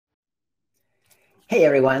Hey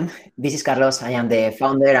everyone, this is Carlos. I am the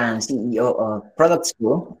founder and CEO of Product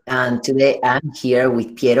School, and today I'm here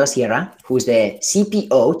with Piero Sierra, who's the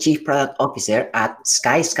CPO, Chief Product Officer at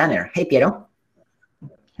Skyscanner. Hey Piero.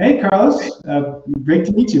 Hey Carlos, great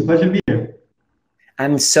to meet you. Pleasure to be here.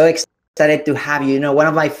 I'm so excited to have you. You know, one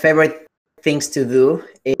of my favorite things to do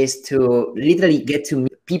is to literally get to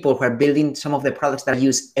meet people who are building some of the products that I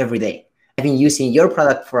use every day. I've been using your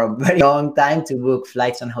product for a very long time to book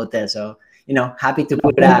flights and hotels. So, happy to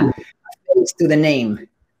put a face to the name.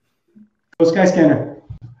 Go Skyscanner.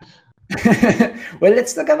 Well,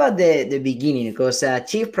 let's talk about the beginning, because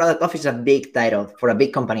Chief Product Officer is a big title for a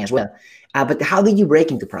big company as well. But how did you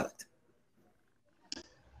break into product?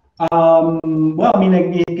 Well,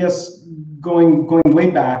 I guess going way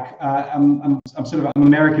back, I'm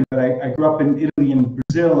American, but I grew up in Italy and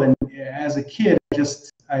Brazil, and as a kid,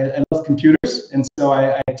 I love computers, and so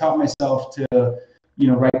I taught myself to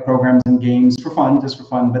write programs and games for fun, just for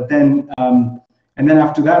fun. But then and then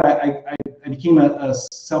after that, I became a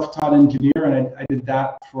self-taught engineer, and I did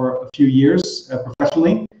that for a few years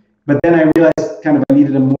professionally. But then I realized I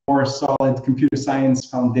needed a more solid computer science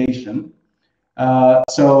foundation.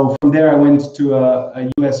 So from there, I went to a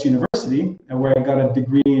US university where I got a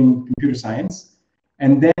degree in computer science.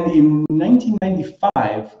 And then in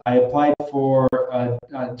 1995, I applied for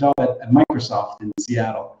a job at Microsoft in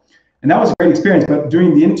Seattle. And that was a great experience. But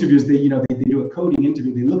during the interviews, they do a coding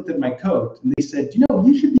interview. They looked at my code and they said,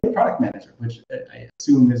 you should be a product manager, which I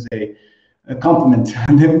assume is a compliment.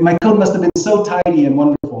 My code must have been so tidy and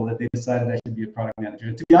wonderful that they decided I should be a product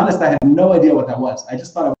manager. To be honest, I had no idea what that was. I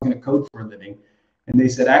just thought I was going to code for a living. And they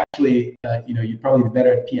said, actually, you'd probably be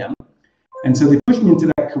better at PM. And so they pushed me into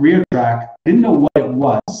that career track. I didn't know what it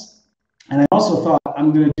was. And I also thought,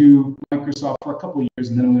 I'm going to do Microsoft for a couple of years,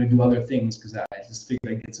 and then I'm going to do other things, because I just figured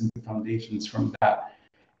I'd get some good foundations from that.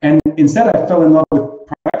 And instead, I fell in love with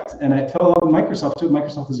product, and I fell in love with Microsoft too.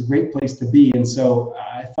 Microsoft is a great place to be. And so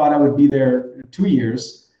I thought I would be there 2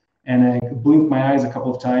 years, and I blinked my eyes a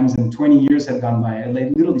couple of times, and 20 years had gone by. I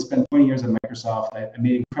literally spent 20 years at Microsoft. I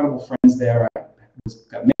made incredible friends there. I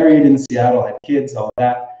got married in Seattle, had kids, all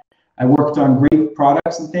that. I worked on great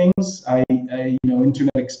products and things.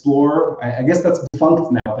 Internet Explorer. I guess that's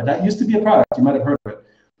defunct now, but that used to be a product. You might have heard of it.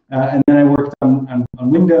 And then I worked on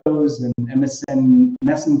Windows and MSN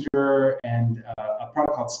Messenger and a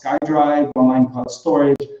product called SkyDrive, online cloud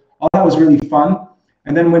storage. All that was really fun.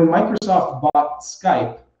 And then when Microsoft bought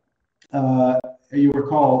Skype, you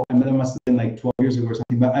recall, and that must have been like 12 years ago or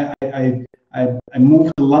something, but I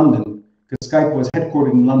moved to London, because Skype was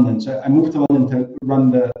headquartered in London. So I moved to London to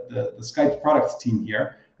run the Skype products team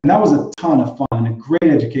here. And that was a ton of fun and a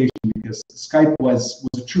great education, because Skype was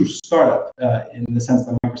a true startup in the sense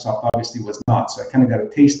that Microsoft obviously was not. So I kind of got a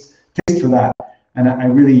taste for that. And I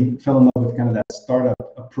really fell in love with kind of that startup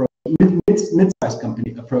approach, mid-sized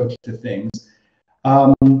company approach to things.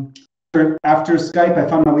 After Skype, I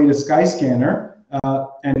found my way to Skyscanner.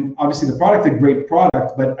 And obviously the product, a great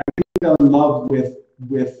product, but I really fell in love with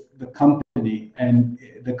the company and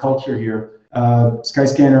the culture here.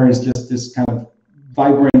 Skyscanner is just this kind of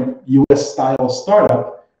vibrant US-style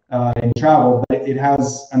startup in travel, but it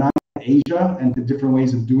has an eye to Asia and to different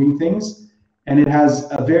ways of doing things. And it's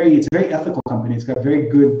a very ethical company. It's got very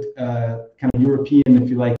good kind of European, if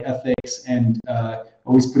you like, ethics, and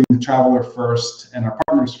always putting the traveler first and our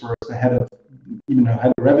partners first ahead of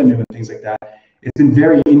revenue and things like that. It's been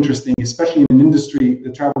very interesting, especially in an industry,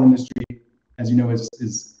 the travel industry, as you know,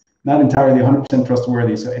 is not entirely 100%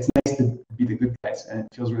 trustworthy. So it's nice to be the good guys, and it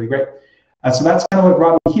feels really great. So that's kind of what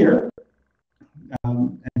brought me here.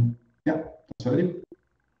 And yeah, that's what I do.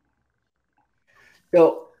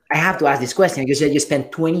 So I have to ask this question. You said you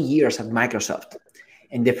spent 20 years at Microsoft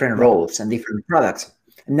in different roles and different products.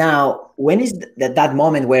 Now, when is that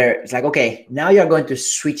moment where it's like, okay, now you're going to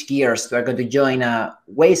switch gears, you're going to join a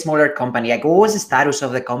way smaller company? Like, what was the status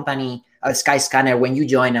of the company, Skyscanner, when you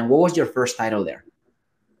joined, and what was your first title there?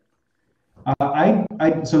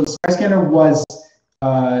 So Skyscanner was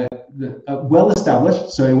well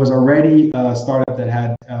established. So it was already a startup that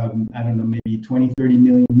had, I don't know, maybe 20, 30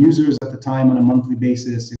 million users at the time on a monthly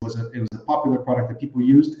basis. It was a popular product that people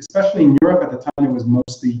used, especially in Europe at the time. It was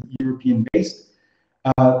mostly European based.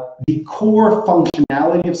 The core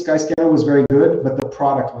functionality of Skyscanner was very good, but the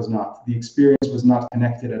product was not. The experience was not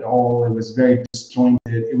connected at all. It was very disjointed.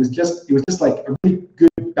 It was just like a really good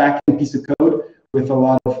backend piece of code with a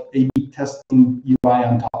lot of A/B testing UI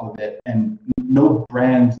on top of it, and no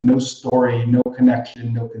brand, no story, no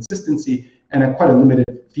connection, no consistency, and quite a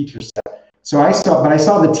limited feature set. So I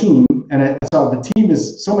saw the team, and I saw the team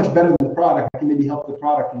is so much better than the product. I can maybe help the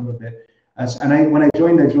product a little bit. When I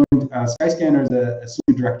joined Skyscanner as a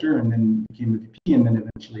senior director, and then became the VP, and then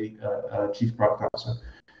eventually chief product officer.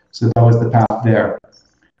 So that was the path there.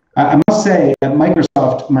 I must say, at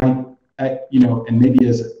Microsoft, and maybe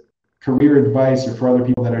as career advice or for other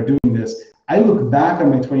people that are doing this, I look back on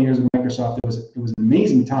my 20 years of Microsoft. It was an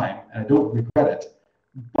amazing time, and I don't regret it.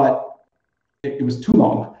 But it was too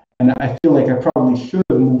long, and I feel like I probably should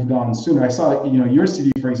have moved on sooner. I saw, your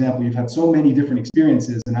CV, for example, you've had so many different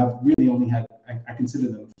experiences, and I've really only had, I consider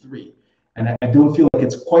them 3, and I don't feel like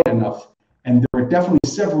it's quite enough. And there were definitely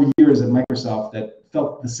several years at Microsoft that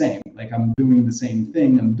felt the same, like I'm doing the same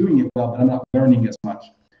thing, I'm doing it well, but I'm not learning as much.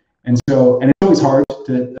 And it's always hard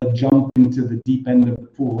to jump into the deep end of the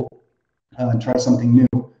pool and try something new.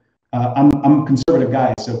 I'm a conservative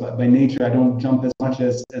guy, so by nature I don't jump as much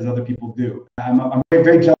as other people do. I'm very,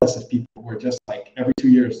 very jealous of people who are just like every 2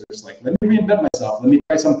 years, they're just like, let me reinvent myself, let me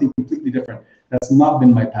try something completely different. That's not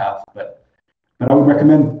been my path, but I would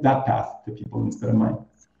recommend that path to people instead of mine.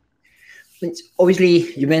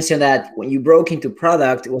 Obviously, you mentioned that when you broke into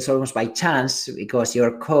product, it was almost by chance because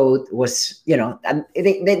your code was, and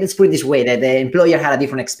let's put it this way, that the employer had a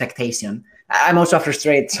different expectation. I'm also a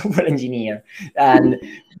frustrated software engineer. And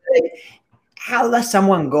how does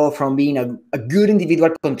someone go from being a good individual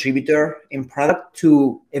contributor in product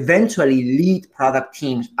to eventually lead product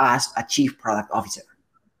teams as a chief product officer?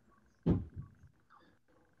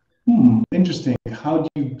 Interesting. How do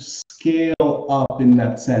you scale up in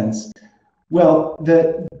that sense? Well,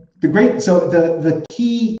 the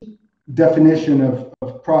key definition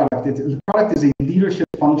of product is the product is a leadership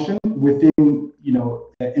function within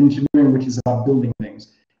engineering, which is about building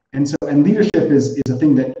things. And leadership is a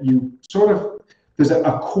thing that you there's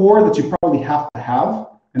a core that you probably have to have,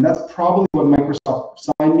 and that's probably what Microsoft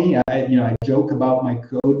signed me. I joke about my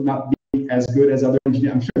code not being as good as other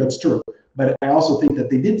engineers. I'm sure that's true, but I also think that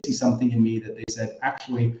they did see something in me that they said,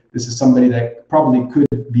 actually, this is somebody that probably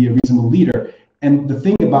could be a reasonable leader. And the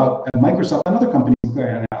thing about Microsoft and other companies,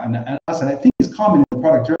 and us, and I think is common in the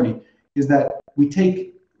product journey, is that we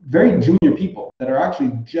take very junior people that are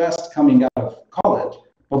actually just coming out of college,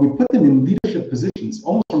 but we put them in leadership positions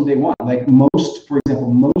almost from day one. Like for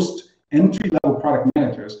example, most entry-level product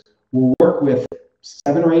managers will work with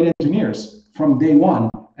 7 or 8 engineers from day one.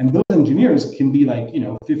 And those engineers can be like,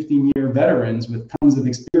 15-year veterans with tons of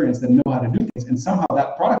experience that know how to do things. And somehow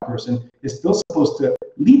that product person is still supposed to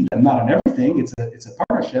lead them, not on everything. It's a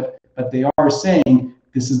partnership, but they are saying,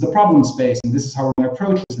 this is the problem space, and this is how we're going to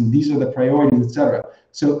approach this, and these are the priorities, etc.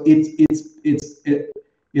 So it's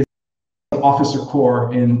officer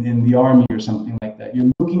corps in the army or something like that.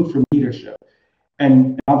 You're looking for leadership.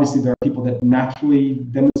 And obviously there are people that naturally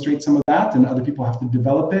demonstrate some of that, and other people have to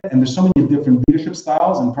develop it. And there's so many different leadership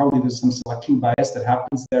styles, and probably there's some selection bias that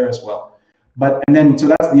happens there as well. So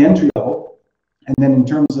that's the entry level. And then in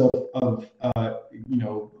terms of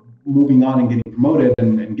moving on and getting promoted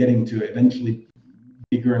and getting to eventually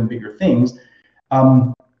bigger and bigger things,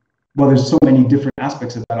 well, there's so many different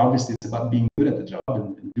aspects of that. Obviously, it's about being good at the job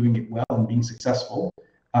and doing it well and being successful.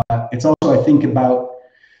 It's also, I think, about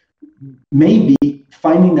maybe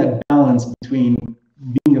finding that balance between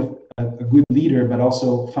being a good leader, but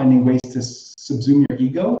also finding ways to subsume your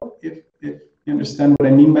ego, if you understand what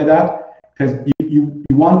I mean by that. Because you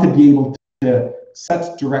want to be able to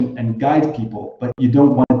set direction and guide people, but you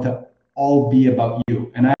don't want it to all be about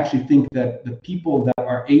you. And I actually think that the people that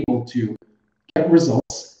are able to get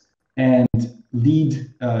results and lead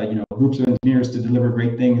groups of engineers to deliver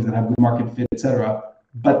great things that have good market fit, etc.,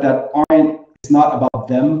 but that it's not about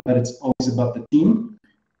them, but it's always about the team,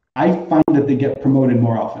 I find that they get promoted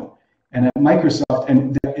more often. And at Microsoft,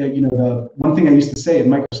 and the one thing I used to say at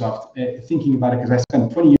Microsoft, thinking about it, because I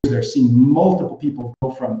spent 20 years there, seeing multiple people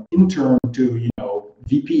go from intern to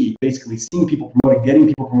VP, basically seeing people promoted, getting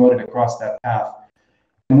people promoted across that path.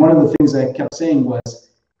 And one of the things I kept saying was,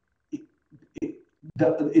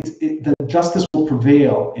 the justice will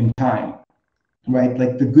prevail in time, right?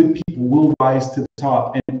 Like the good people will rise to the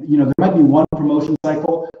top. And there might be one promotion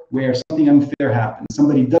cycle where something unfair happens.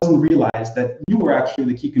 Somebody doesn't realize that you were actually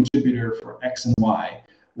the key contributor for X and Y,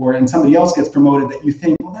 and somebody else gets promoted that you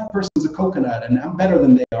think, well, that person's a coconut and I'm better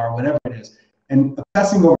than they are, whatever it is. And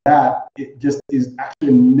obsessing over that, it just is actually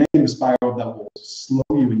a negative spiral that will slow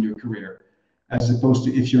you in your career, as opposed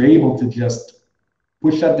to if you're able to just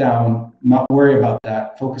push that down, not worry about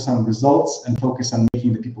that, focus on results and focus on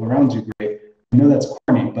making the people around you great. I know that's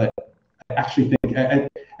corny, but I actually think,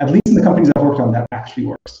 at least in the companies I've worked on, that actually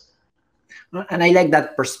works. And I like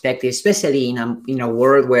that perspective, especially in a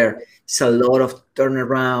world where it's a lot of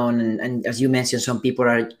turnaround, and as you mentioned, some people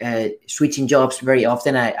are switching jobs very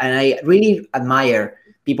often. And I really admire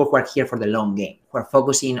people who are here for the long game, who are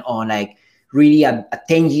focusing on like really a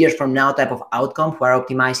 10 years from now type of outcome, who are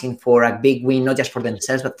optimizing for a big win, not just for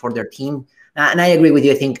themselves, but for their team. And I agree with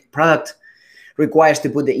you. I think product requires to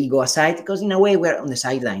put the ego aside, because in a way we're on the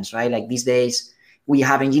sidelines, right? Like these days we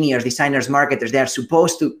have engineers, designers, marketers. They are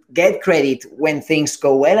supposed to get credit when things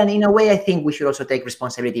go well. And in a way, I think we should also take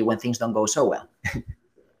responsibility when things don't go so well.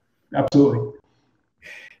 Absolutely.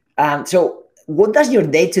 So what does your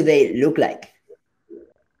day-to-day look like?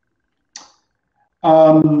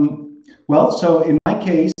 Well, so in my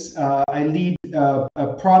case, I lead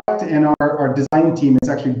a product and our design team. It's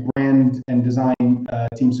actually brand and design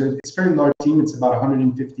team. So it's a very large team. It's about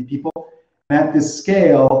 150 people. And at this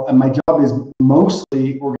scale, my job is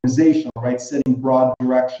mostly organizational, right? Setting broad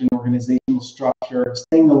direction, organizational structure,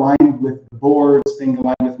 staying aligned with the board, staying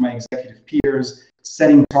aligned with my executive peers,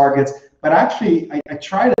 setting targets. But actually, I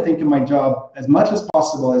try to think of my job as much as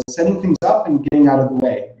possible as setting things up and getting out of the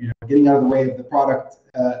way. Getting out of the way of the product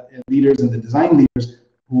leaders and the design leaders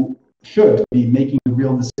who should be making the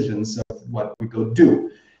real decisions of what we go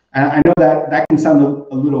do. And I know that can sound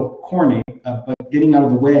a little corny, but getting out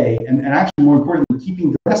of the way, and actually more importantly,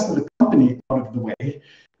 keeping the rest of the company out of the way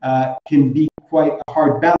can be quite a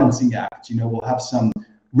hard balancing act. We'll have some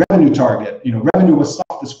revenue target. Revenue was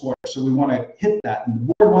soft this quarter, so we want to hit that, and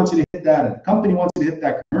the board wants you to hit that, and the company wants you to hit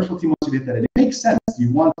that, commercial team wants you to hit that, and it makes sense.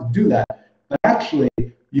 You want to do that, but actually,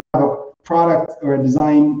 you have a product or a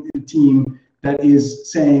design team that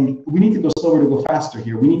is saying, we need to go slower to go faster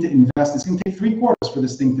here. We need to invest. It's going to take 3 quarters for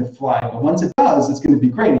this thing to fly, but once it does, it's going to be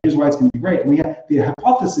great. Here's why it's going to be great. The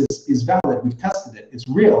hypothesis is valid. We've tested it. It's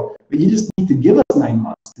real, but you just need to give us 9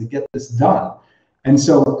 months to get this done. And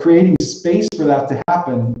so creating space for that to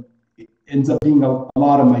happen ends up being a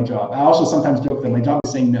lot of my job. I also sometimes joke that my job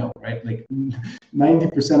is saying no, right? Like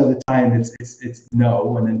 90% of the time it's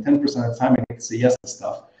no, and then 10% of the time I get to say yes to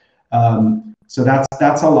stuff. So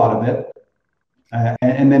that's a lot of it.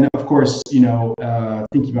 And then, of course, thinking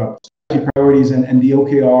about strategy priorities and the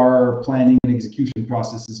OKR planning and execution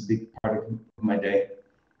process is a big part of my day.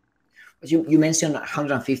 You mentioned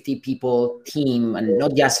 150 people team, and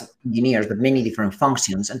not just engineers, but many different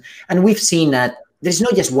functions. And we've seen that there's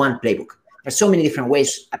not just one playbook. There's so many different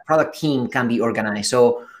ways a product team can be organized.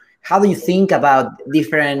 So how do you think about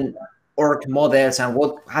different org models, and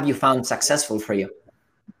what have you found successful for you?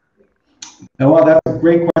 Well, that's a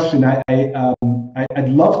great question. I'd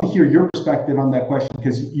love to hear your perspective on that question,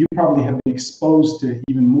 because you probably have been exposed to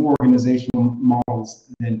even more organizational models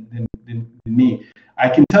than me. I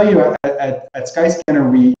can tell you at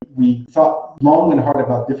Skyscanner, we thought long and hard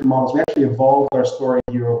about different models. We actually evolved our story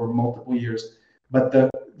here over multiple years. But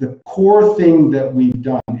the core thing that we've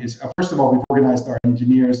done is, first of all, we've organized our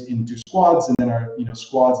engineers into squads, and then our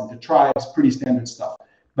squads into tribes, pretty standard stuff.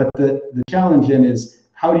 But the challenge then is,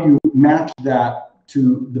 how do you match that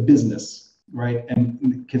to the business, right?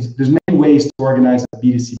 And because there's many ways to organize a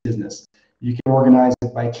B2C business. You can organize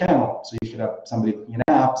it by channel. So you should have somebody looking at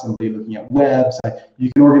apps, somebody looking at website.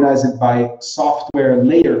 You can organize it by software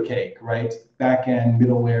layer cake, right? Backend,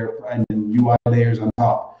 middleware, and then UI layers on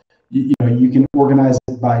top. You can organize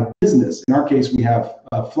it by business. In our case, we have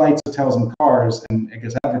flights, hotels, and cars, and I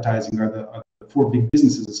guess advertising are the 4 big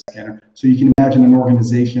businesses at Skyscanner. So you can imagine an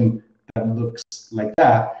organization that looks like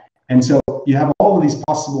that. And so you have all of these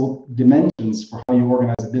possible dimensions for how you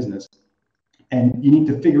organize a business, and you need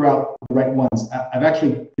to figure out the right ones. I've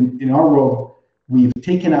actually, in our world, we've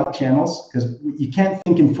taken out channels, because you can't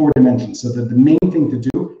think in 4 dimensions. So the main thing to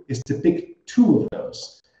do is to pick 2 of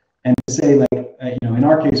those, and to say, like, in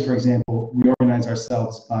our case, for example, we organize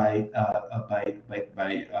ourselves by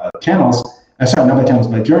channels. Sorry, not by channels,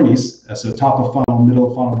 by journeys. So top of funnel, middle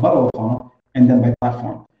of funnel, bottom of funnel, and then by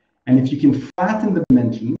platform. And if you can flatten the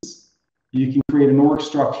dimensions, you can create an org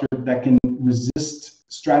structure that can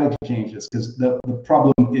resist strategy changes, because the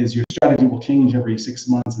problem is your strategy will change every 6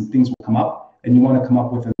 months and things will come up, and you want to come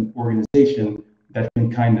up with an organization that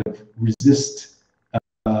can kind of resist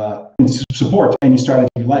and support any strategy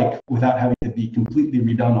you like without having to be completely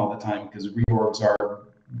redone all the time, because reorgs are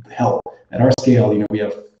hell. At our scale, we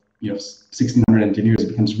have 1,600 engineers. It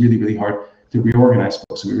becomes really, really hard to reorganize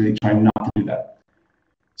folks, so we really try not to do that.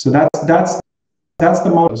 So that's the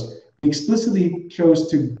model. We explicitly chose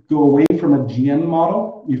to go away from a GM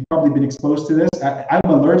model. You've probably been exposed to this. I'm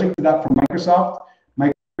allergic to that from Microsoft.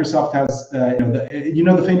 Microsoft has,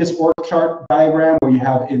 the famous org chart diagram where you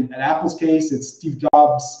have, in Apple's case, it's Steve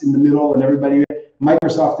Jobs in the middle and everybody.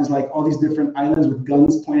 Microsoft is like all these different islands with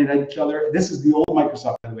guns pointed at each other. This is the old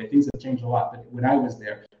Microsoft, by the way. Things have changed a lot, but when I was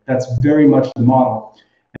there, that's very much the model.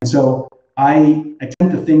 And so I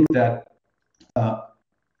tend to think that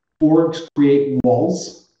orgs create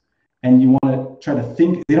walls, and you want to try to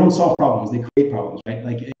think. They don't solve problems; they create problems, right?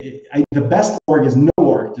 Like the best org is no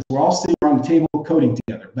org. We're all sitting around the table coding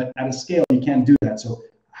together. But at a scale, you can't do that. So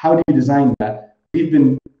how do you design that? We've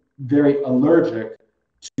been very allergic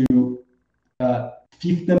to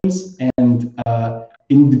fiefdoms and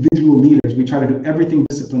individual leaders. We try to do everything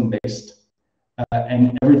discipline based.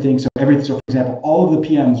 And everything. So for example, all of the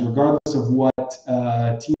PMs, regardless of what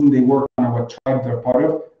team they work on or what tribe they're part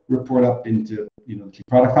of, report up into the chief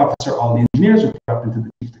product officer. All the engineers report up into the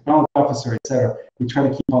chief technology officer, etc. We try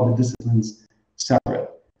to keep all the disciplines separate.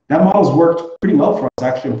 That model's worked pretty well for us.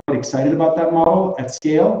 Actually, I'm quite excited about that model at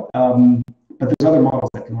scale. But there's other models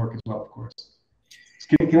that can work as well, of course.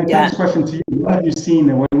 So can I take this question to you? What have you seen,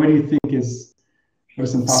 and what do you think what are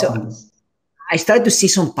some thoughts on this? I started to see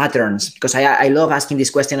some patterns because I love asking this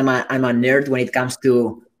question. I'm a nerd when it comes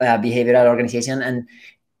to behavioral organization.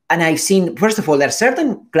 And I've seen, first of all, there are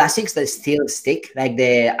certain classics that still stick, like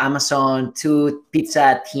the Amazon 2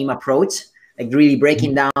 pizza team approach, like really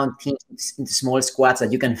breaking down teams into small squads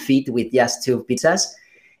that you can feed with just 2 pizzas.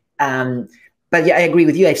 But yeah, I agree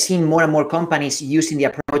with you. I've seen more and more companies using the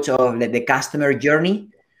approach of the customer journey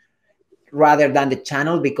rather than the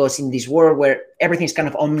channel, because in this world where everything is kind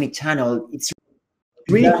of omni-channel, it's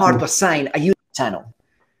really hard to assign a user channel.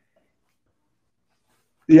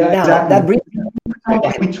 Yeah, now, exactly.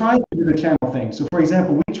 We tried to do the channel thing. So for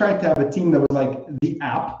example, we tried to have a team that was like, the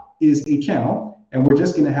app is a channel, and we're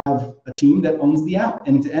just going to have a team that owns the app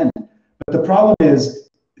end to end. But the problem is,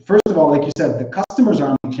 first of all, like you said, the customers are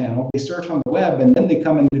on the channel. They search on the web, and then they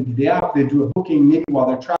come into the app. They do a booking. Maybe while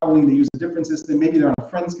they're traveling, they use a different system. Maybe they're on a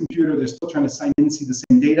friend's computer. They're still trying to sign in, see the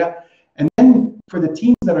same data. And then for the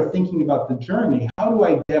teams that are thinking about the journey, how do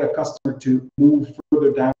I get a customer to move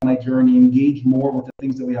further down my journey, engage more with the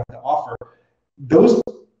things that we have to offer? Those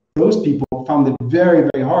people found it very,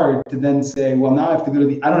 very hard to then say, well, now I have to go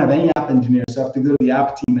to I don't have any app engineers, so I have to go to the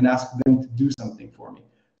app team and ask them to do something for me.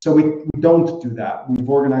 So we don't do that. We've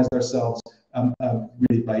organized ourselves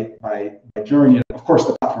really by journey. And of course,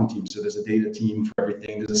 the platform team. So there's a data team for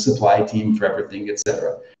everything. There's a supply team for everything,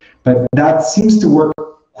 etc. But that seems to work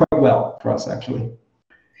quite well for us, actually.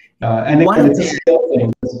 And again, it's a skill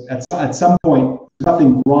thing. At some point, there's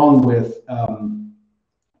nothing wrong with,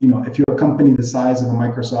 if you're a company the size of a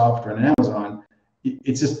Microsoft or an Amazon,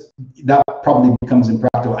 it's just, that probably becomes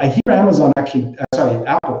impractical. I hear Amazon actually,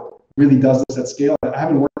 Apple really does this at scale. I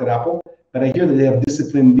haven't worked at Apple, but I hear that they have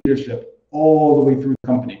disciplined leadership all the way through the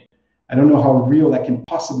company. I don't know how real that can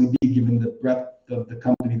possibly be given the breadth of the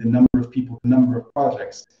company, the number of people, the number of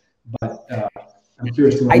projects, but I'm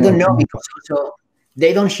curious to know. I don't know, because also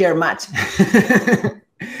they don't share much.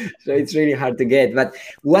 So it's really hard to get. But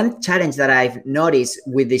one challenge that I've noticed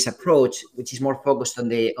with this approach, which is more focused on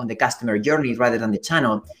the customer journey rather than the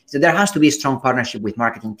channel, is that there has to be a strong partnership with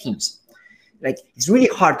marketing teams. Like, it's really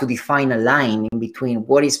hard to define a line in between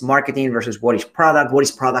what is marketing versus what is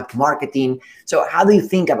product marketing. So how do you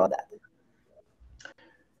think about that?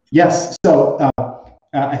 Yes. So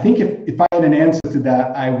I think if I had an answer to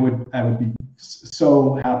that, I would be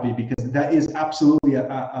so happy, because that is absolutely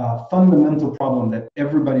a fundamental problem that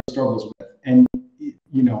everybody struggles with. And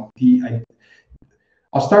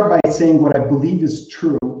I'll start by saying what I believe is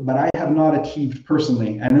true, but I have not achieved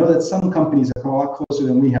personally. I know that some companies are a lot closer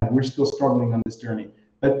than we have. We're still struggling on this journey.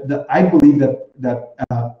 But I believe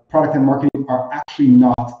that product and marketing are actually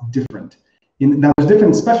not different. Now, there's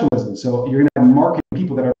different specialisms. So you're going to have marketing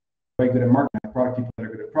people that are very good at marketing, product people that are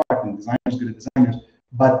good at product, and designers good at designers.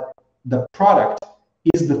 But the product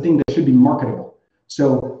is the thing that should be marketable.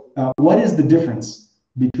 So what is the difference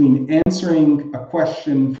between answering a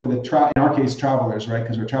question for in our case, travelers, right,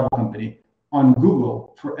 because we're a travel company, on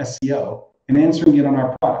Google for SEO, and answering it on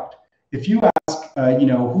our product? If you ask,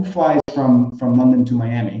 who flies from London to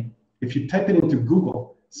Miami, if you type it into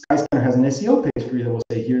Google, Skyscanner has an SEO page for you that will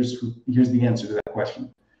say, here's the answer to that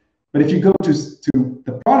question. But if you go to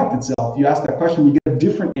the product itself, you ask that question, you get a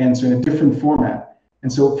different answer in a different format.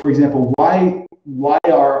 And so, for example, why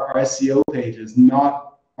are our SEO pages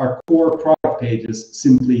not our core product pages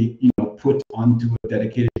simply put onto a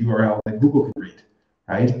dedicated URL that Google can read,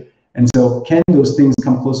 right? And so, can those things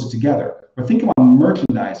come closer together? Or think about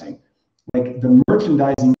merchandising, like the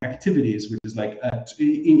merchandising activities, which is like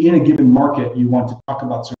in a given market, you want to talk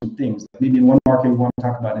about certain things. Maybe in one market, we want to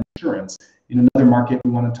talk about insurance. In another market,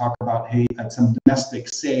 we want to talk about, hey, some domestic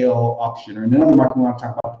sale option. Or in another market, we want to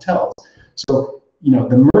talk about hotels. So,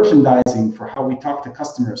 the merchandising for how we talk to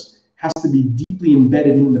customers has to be deeply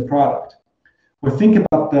embedded in the product. Or think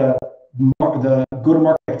about the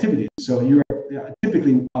go-to-market activities. So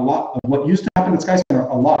typically, a lot of what used to happen at Skyscanner,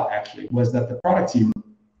 a lot actually, was that the product team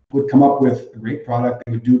would come up with a great product.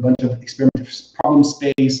 They would do a bunch of problem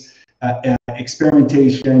space,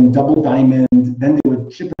 experimentation, double diamond. Then they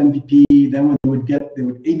would ship an MVP. Then when they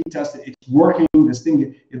would A/B test it. It's working. This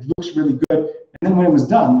thing, it looks really good. And then when it was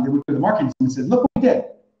done, they would go to the marketing team and say, "Look what we did.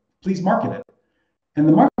 Please market it." And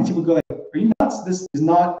the marketing team would go like, "Are you nuts? This is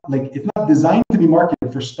not like, it's not designed to be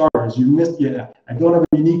marketed for starters. You missed. Yeah, I don't have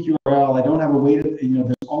a unique URL. I don't have a way to.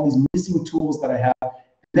 There's all these missing tools that I have.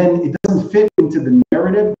 Then it doesn't fit into the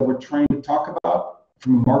narrative that we're trying to talk about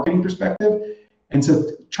from a marketing perspective." And so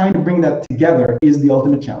trying to bring that together is the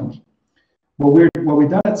ultimate challenge. What we've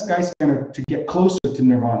done at Skyscanner to get closer to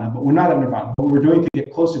Nirvana, but we're not at Nirvana, but what we're doing to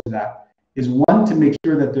get closer to that is, one, to make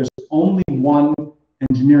sure that there's only one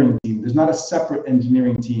engineering team. There's not a separate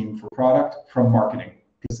engineering team for product from marketing,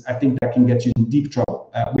 because I think that can get you in deep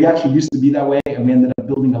trouble. We actually used to be that way, and we ended up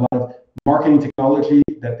building a lot of marketing technology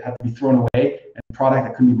that had to be thrown away and product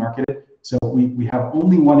that couldn't be marketed. So we have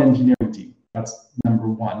only one engineering team. That's number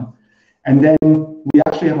one. And then we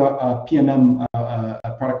actually have a PMM,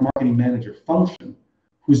 a product marketing manager function,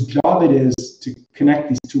 whose job it is to connect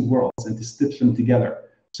these two worlds and to stitch them together.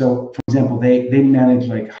 So, for example, they manage,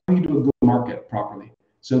 like, how do you do a go-to-market properly?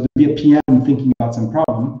 So there'll be a PM thinking about some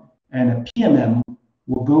problem, and a PMM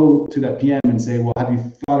will go to that PM and say, "Well, have you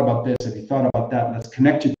thought about this? Have you thought about that? Let's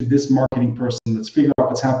connect you to this marketing person. Let's figure out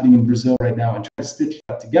what's happening in Brazil right now and try to stitch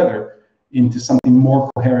that together into something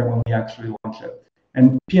more coherent when we actually launch it."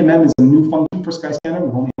 And PMM is a new function for Skyscanner.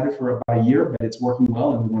 We've only had it for about a year, but it's working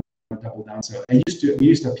well, and we want to double down. So we used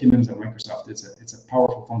to have PMMs at Microsoft. It's a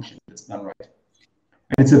powerful function if it's done right.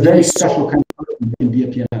 And it's a very special kind of person that can be a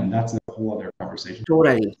PMM. That's a whole other conversation.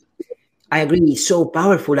 Totally. I agree. It's so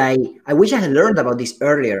powerful. I wish I had learned about this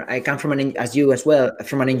earlier. I come from as you as well,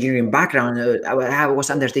 from an engineering background. I was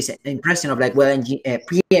under this impression of like, well,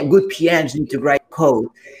 good PMs need to write code.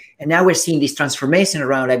 And now we're seeing this transformation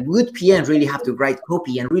around, like, good PMs really have to write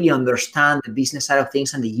copy and really understand the business side of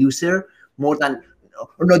things and the user more than,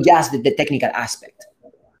 or not just the technical aspect.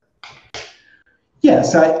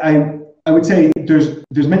 Yes, I would say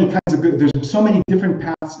there's many kinds of there's so many different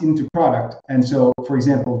paths into product. And so, for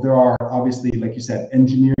example, there are obviously, like you said,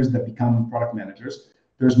 engineers that become product managers.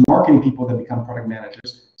 There's marketing people that become product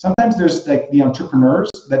managers. Sometimes there's like the entrepreneurs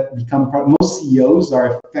that become most CEOs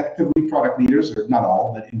are effectively product leaders, or not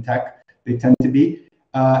all, but in tech, they tend to be.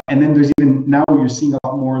 And then there's even, now you're seeing a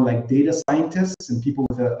lot more like data scientists and people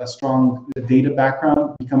with a strong data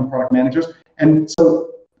background become product managers. And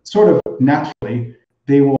so sort of naturally,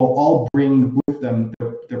 they will all bring with them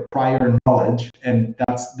their prior knowledge, and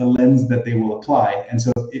that's the lens that they will apply. And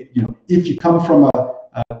so, if you come from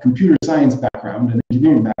a computer science background, an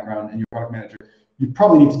engineering background, and you're a product manager, you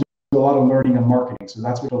probably need to do a lot of learning and marketing. So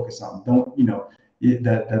that's what focus on.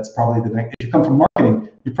 That's probably the next. If you come from marketing,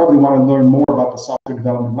 you probably want to learn more about the software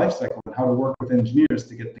development lifecycle and how to work with engineers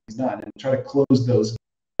to get things done and try to close those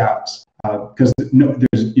gaps. Because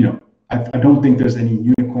I don't think there's any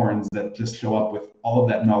unicorns that just show up with all of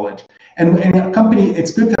that knowledge. And in a company,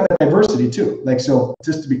 it's good to have that diversity too. Like, so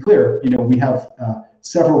just to be clear, we have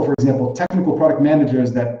several, for example, technical product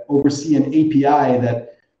managers that oversee an API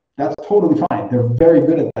that's totally fine. They're very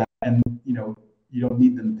good at that. And, you don't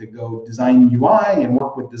need them to go design UI and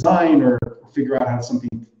work with design or figure out how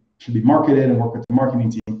something should be marketed and work with the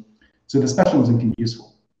marketing team. So the specialism can be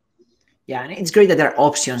useful. Yeah, and it's great that there are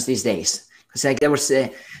options these days. Because like there was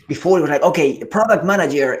before, it was like, okay, the product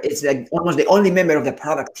manager is like almost the only member of the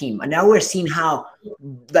product team. And now we're seeing how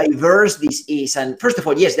diverse this is. And first of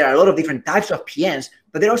all, yes, there are a lot of different types of PMs,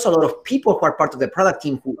 but there are also a lot of people who are part of the product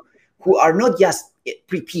team who are not just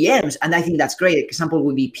PMs. And I think that's great. An example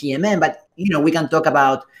would be PMM, but we can talk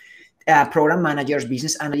about program managers,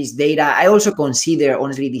 business analysts, data. I also consider,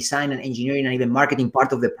 honestly, design and engineering and even marketing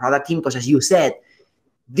part of the product team, because as you said,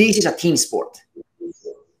 this is a team sport.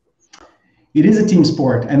 It is a team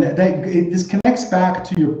sport, and this connects back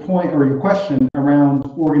to your point or your question around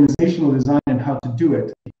organizational design and how to do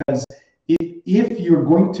it. Because if you're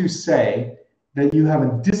going to say that you have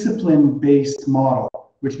a discipline-based model,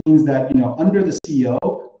 which means that under the CEO,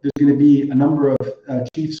 there's going to be a number of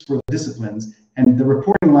chiefs for the disciplines, and the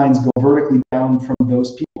reporting lines go vertically down from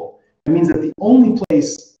those people. It means that the only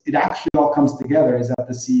place it actually all comes together is at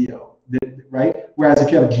the CEO. Right? Whereas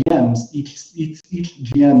if you have GMs, each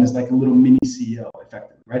GM is like a little mini CEO,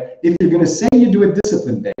 effectively, right? If you're going to say you do it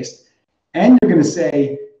discipline-based, and you're going to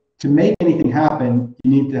say to make anything happen,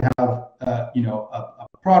 you need to have a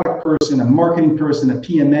product person, a marketing person, a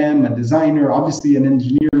PMM, a designer, obviously an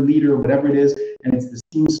engineer, leader, whatever it is, and it's this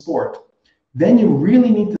team sport. Then you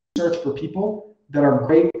really need to search for people that are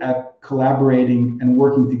great at collaborating and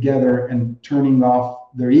working together and turning off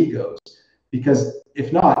their egos. because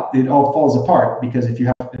if not, it all falls apart. Because if you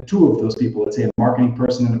have two of those people, let's say a marketing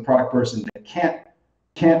person and a product person that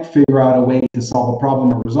can't figure out a way to solve a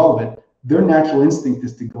problem or resolve it, their natural instinct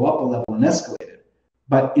is to go up a level and escalate it.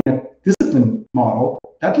 But in a discipline model,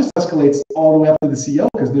 that just escalates all the way up to the CEO,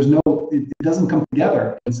 because it doesn't come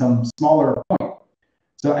together in some smaller point.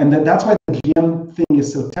 So, and that's why the GM thing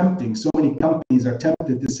is so tempting. So many companies are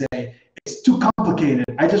tempted to say, it's too complicated.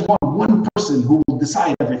 I just want one person who will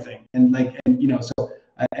decide everything. In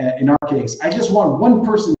our case, I just want one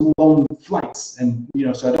person who will own flights. And,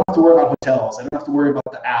 so I don't have to worry about hotels. I don't have to worry about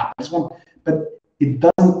the app. But it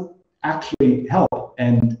doesn't actually help.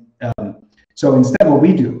 And so instead, what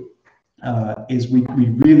we do is we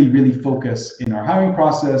really, really focus in our hiring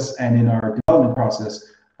process and in our development process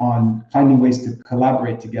on finding ways to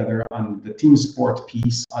collaborate together on the team sport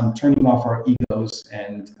piece, on turning off our egos,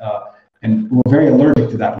 and we're very allergic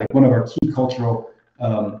to that. Like, one of our key cultural,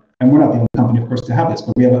 and we're not the only company, of course, to have this,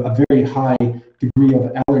 but we have a very high degree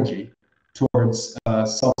of allergy towards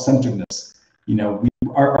self-centeredness.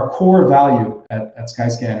 Our core value at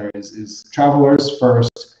Skyscanner is travelers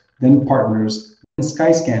first, then partners, then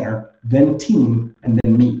Skyscanner, then team, and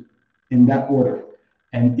then me, in that order.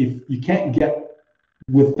 And if you can't get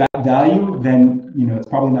with that value, then it's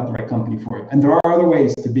probably not the right company for you. And there are other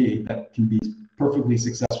ways to be that can be perfectly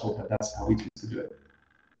successful, but that's how we choose to do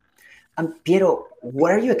it. Piero,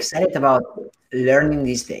 what are you excited about learning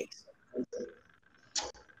these days?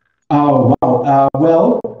 Oh, wow.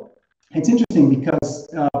 Well, it's interesting because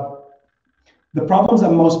the problems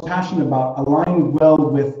I'm most passionate about align well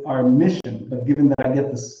with our mission, but given that I get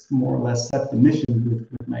this more or less set the mission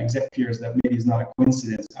with my exec peers, that maybe is not a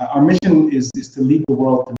coincidence. Our mission is to lead the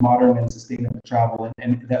world to modern and sustainable travel,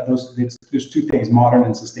 and there's two things: modern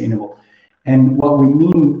and sustainable. And what we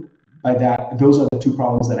mean by that, those are the two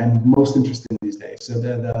problems that I'm most interested in these days. So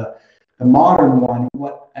the modern one,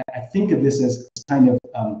 what I think of this as kind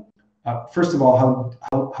of first of all,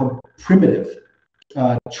 how primitive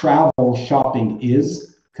travel shopping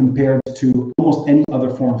is compared to almost any other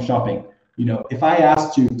form of shopping. If I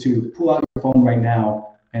asked you to pull out your phone right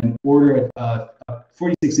now and order a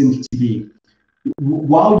 46-inch TV,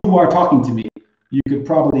 while you are talking to me, you could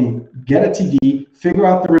probably get a TV, figure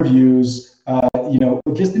out the reviews,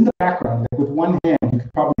 just in the background, like with one hand, you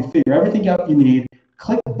could probably figure everything out you need,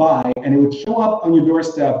 click buy, and it would show up on your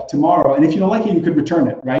doorstep tomorrow. And if you don't like it, you could return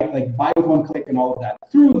it, right? Like, buy with one click and all of that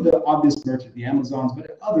through the obvious merchant, the Amazons,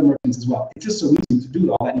 but other merchants as well. It's just so easy to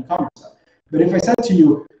do all that e-commerce stuff. But if I said to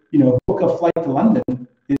you, book a flight to London,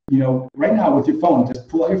 right now with your phone, just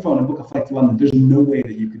pull out your phone and book a flight to London. There's no way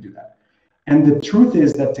that you could do that. And the truth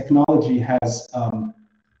is that technology has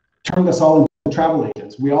turned us all into travel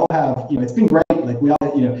agents. We all have, it's been great. Like, we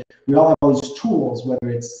all have all these tools, whether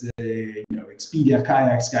it's Expedia,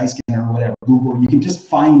 Kayak, Skyscanner, or whatever, Google. You can just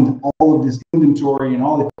find all of this inventory and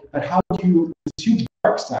all of it. But how do you? This huge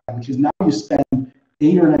dark side, which is now you spend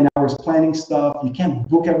 8 or 9 hours planning stuff. You can't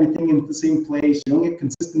book everything in the same place. You don't get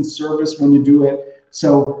consistent service when you do it.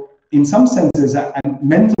 So in some senses, I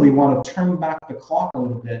mentally want to turn back the clock a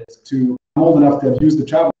little bit to, I'm old enough to have used the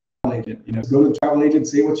travel agent. Go to the travel agent,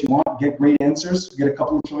 say what you want, get great answers, get a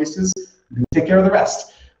couple of choices, and take care of the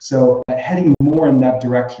rest. So heading more in that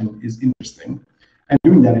direction is interesting, and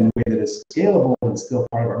doing that in a way that is scalable and still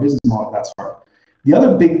part of our business model, that's hard. The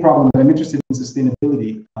other big problem that I'm interested in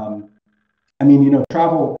sustainability.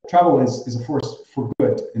 Travel is a force for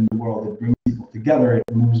good in the world. It brings people together, it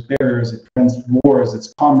removes barriers, it prevents wars,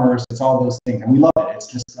 it's commerce, it's all those things, and we love it. It's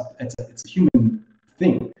just it's a human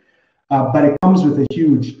thing. But it comes with a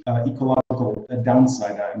huge ecological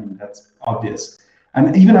downside. That's obvious.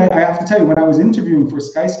 And even I have to tell you, when I was interviewing for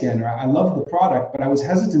Skyscanner, I love the product, but I was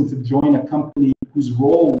hesitant to join a company whose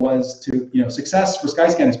role was to, success for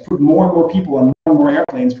Skyscanner is put more and more people on more and more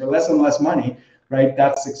airplanes for less and less money, right?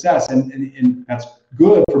 That's success, and that's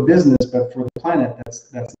good for business, but for the planet,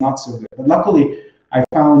 that's not so good. But luckily, I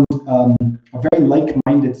found a very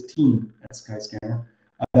like-minded team at Skyscanner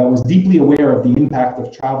that was deeply aware of the impact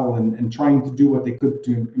of travel and trying to do what they could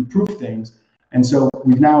to improve things. And so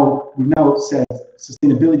we've now said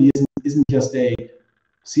sustainability isn't just a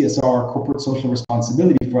CSR, corporate social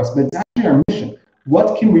responsibility for us, but it's actually our mission.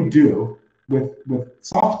 What can we do with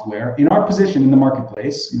software in our position in the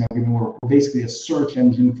marketplace, given we're basically a search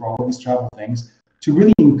engine for all of these travel things, to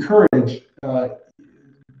really encourage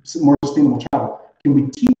more sustainable travel? Can we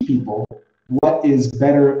teach people what is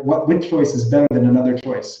better, which choice is better than another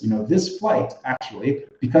choice? This flight, actually,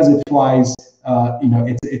 because it flies,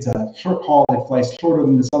 it's a short haul, it flies shorter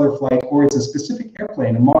than this other flight, or it's a specific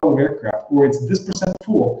airplane, a model of aircraft, or it's this percent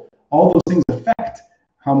fuel. All those things affect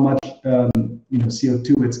how much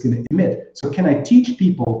CO2 it's going to emit. So can I teach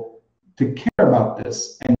people to care about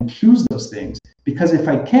this and choose those things? Because if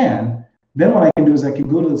I can, then what I can do is I can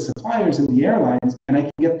go to the suppliers and the airlines and I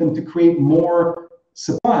can get them to create more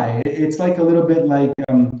supply. It's like a little bit like,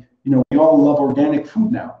 we all love organic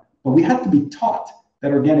food now, but we have to be taught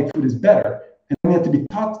that organic food is better. And we have to be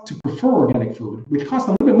taught to prefer organic food, which costs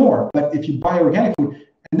a little bit more. But if you buy organic food,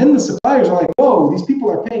 and then the suppliers are like, whoa, these people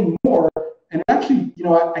are paying more. And actually,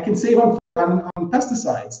 I can save on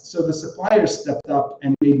pesticides. So the suppliers stepped up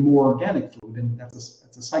and made more organic food, and that's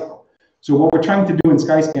a cycle. So what we're trying to do in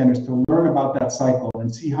Skyscanner is to learn about that cycle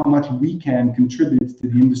and see how much we can contribute to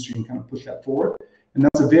the industry and kind of push that forward. And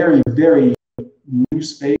that's a very, very new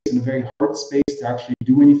space and a very hard space to actually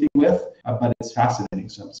do anything with, but it's fascinating.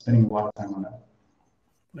 So I'm spending a lot of time on that.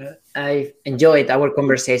 Well, I enjoyed our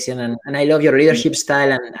conversation, and I love your leadership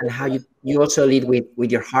style and how you also lead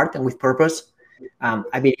with your heart and with purpose.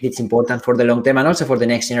 I believe it's important for the long term and also for the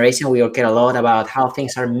next generation. We all care a lot about how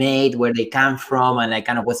things are made, where they come from, and like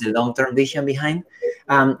kind of what's the long-term vision behind.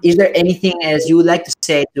 Is there anything else you would like to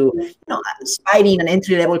say to aspiring and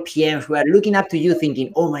entry-level PMs who are looking up to you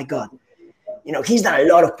thinking, oh my God, he's done a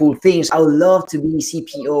lot of cool things. I would love to be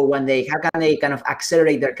CPO one day. How can they kind of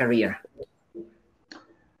accelerate their career?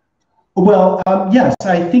 Well, yes,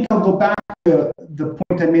 I think I'll go back to the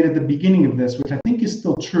point I made at the beginning of this, which I think is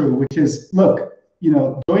still true, which is, look,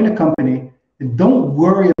 join a company and don't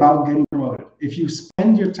worry about getting promoted. If you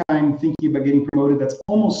spend your time thinking about getting promoted, that's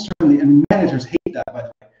almost certainly, and managers hate that, by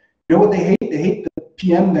the way. You know what they hate? They hate the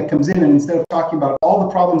PM that comes in and instead of talking about all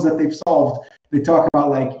the problems that they've solved, they talk about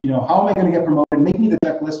like, how am I going to get promoted? Make me the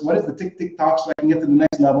checklist. What is the tick-tick-tock so I can get to the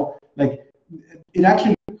next level? Like, it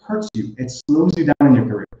actually hurts you. It slows you down in your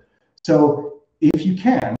career. So if you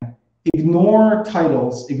can, ignore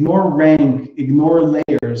titles, ignore rank, ignore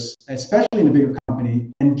layers, especially in a bigger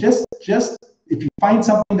company, and just if you find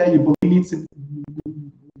something that you believe needs to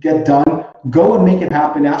get done, go and make it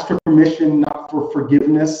happen. Ask for permission, not for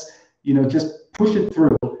forgiveness. Just push it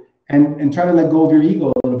through and try to let go of your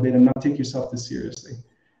ego a little bit and not take yourself too seriously.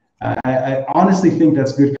 I honestly think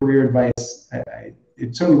that's good career advice.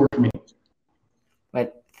 It certainly worked for me.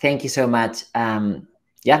 But thank you so much.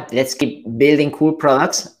 Yeah, let's keep building cool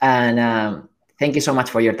products. And thank you so much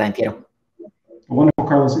for your time, Piero. Wonderful,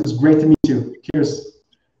 Carlos. It was great to meet you. Cheers.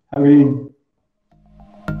 Have a good evening.